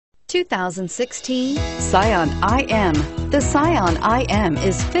2016 Scion IM. The Scion IM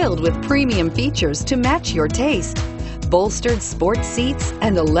is filled with premium features to match your taste. Bolstered sports seats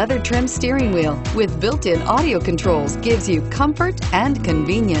and a leather-trimmed steering wheel with built-in audio controls gives you comfort and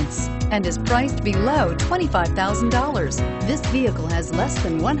convenience and is priced below $25,000. This vehicle has less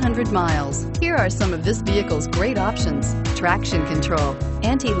than 100 miles. Here are some of this vehicle's great options: traction control,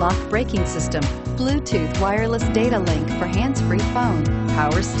 anti-lock braking system, Bluetooth wireless data link for hands-free phone,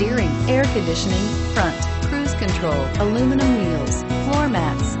 power steering, air conditioning, front, cruise control, aluminum wheels, floor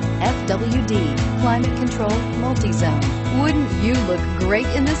mats, FWD, climate control, multi-zone. Wouldn't you look great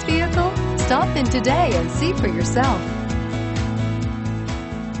in this vehicle? Stop in today and see for yourself.